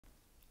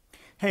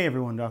Hey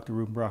everyone, Dr.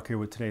 Ruben Brock here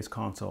with today's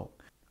consult.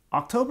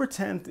 October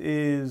 10th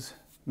is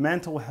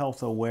Mental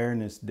Health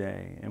Awareness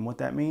Day, and what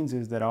that means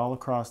is that all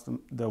across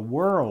the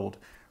world,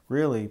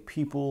 really,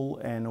 people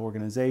and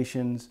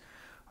organizations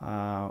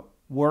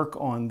work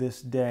on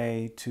this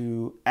day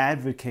to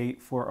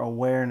advocate for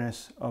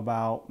awareness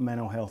about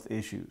mental health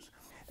issues.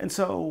 And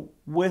so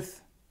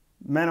with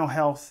mental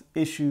health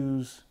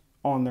issues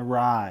on the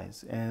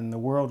rise and the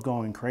world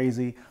going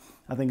crazy,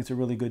 I think it's a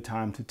really good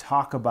time to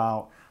talk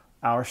about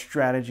our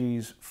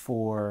strategies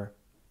for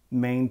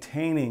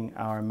maintaining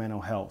our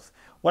mental health.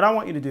 What I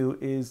want you to do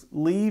is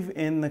leave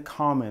in the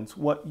comments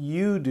what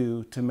you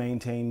do to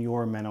maintain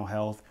your mental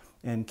health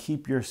and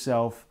keep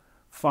yourself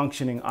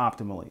functioning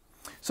optimally.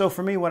 So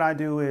for me, what I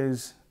do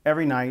is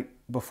every night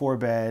before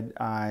bed,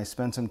 I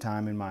spend some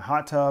time in my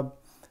hot tub.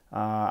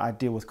 I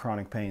deal with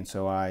chronic pain,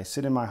 so I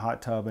sit in my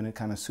hot tub and it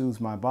kind of soothes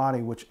my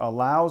body, which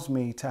allows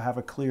me to have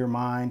a clear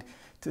mind,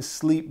 to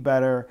sleep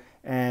better,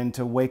 and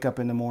to wake up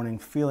in the morning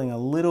feeling a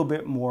little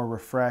bit more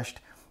refreshed.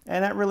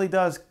 And that really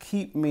does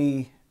keep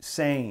me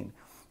sane.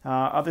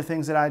 Other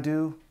things that I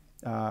do,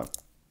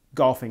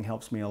 golfing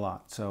helps me a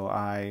lot. So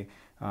I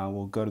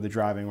will go to the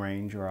driving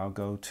range, or I'll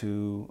go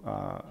to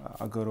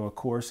a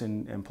course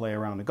and play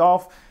around the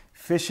golf.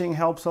 Fishing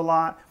helps a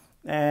lot,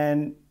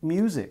 and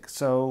music.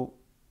 So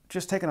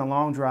just taking a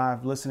long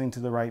drive, listening to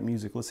the right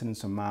music, listening to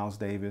some Miles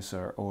Davis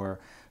or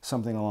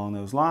something along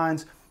those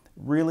lines,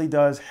 really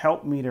does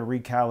help me to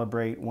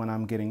recalibrate when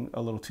I'm getting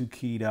a little too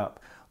keyed up.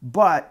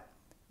 But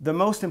the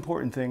most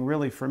important thing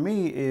really for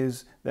me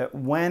is that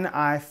when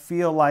I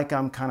feel like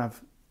I'm kind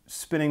of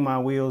spinning my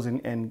wheels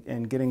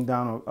and getting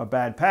down a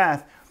bad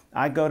path,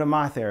 I go to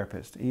my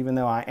therapist. Even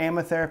though I am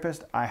a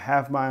therapist, I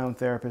have my own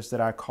therapist that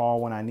I call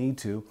when I need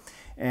to.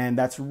 And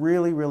that's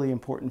really, really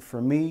important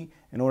for me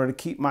in order to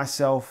keep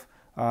myself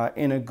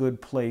in a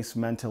good place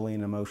mentally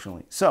and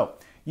emotionally. So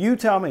you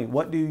tell me,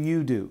 what do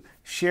you do?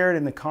 Share it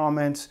in the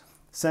comments,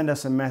 send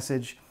us a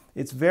message.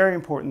 It's very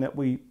important that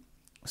we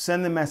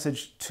send the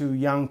message to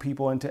young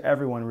people and to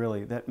everyone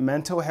really, that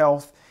mental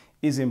health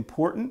is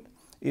important.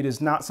 It is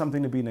not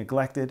something to be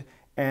neglected,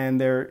 and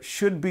there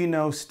should be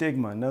no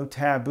stigma, no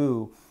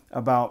taboo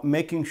about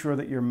making sure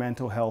that your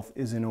mental health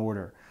is in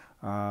order.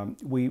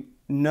 We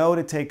know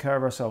to take care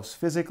of ourselves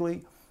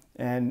physically,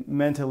 and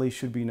mentally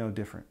should be no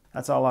different.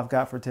 That's all I've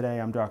got for today.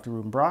 I'm Dr.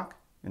 Ruben Brock,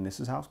 and this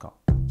is House Call.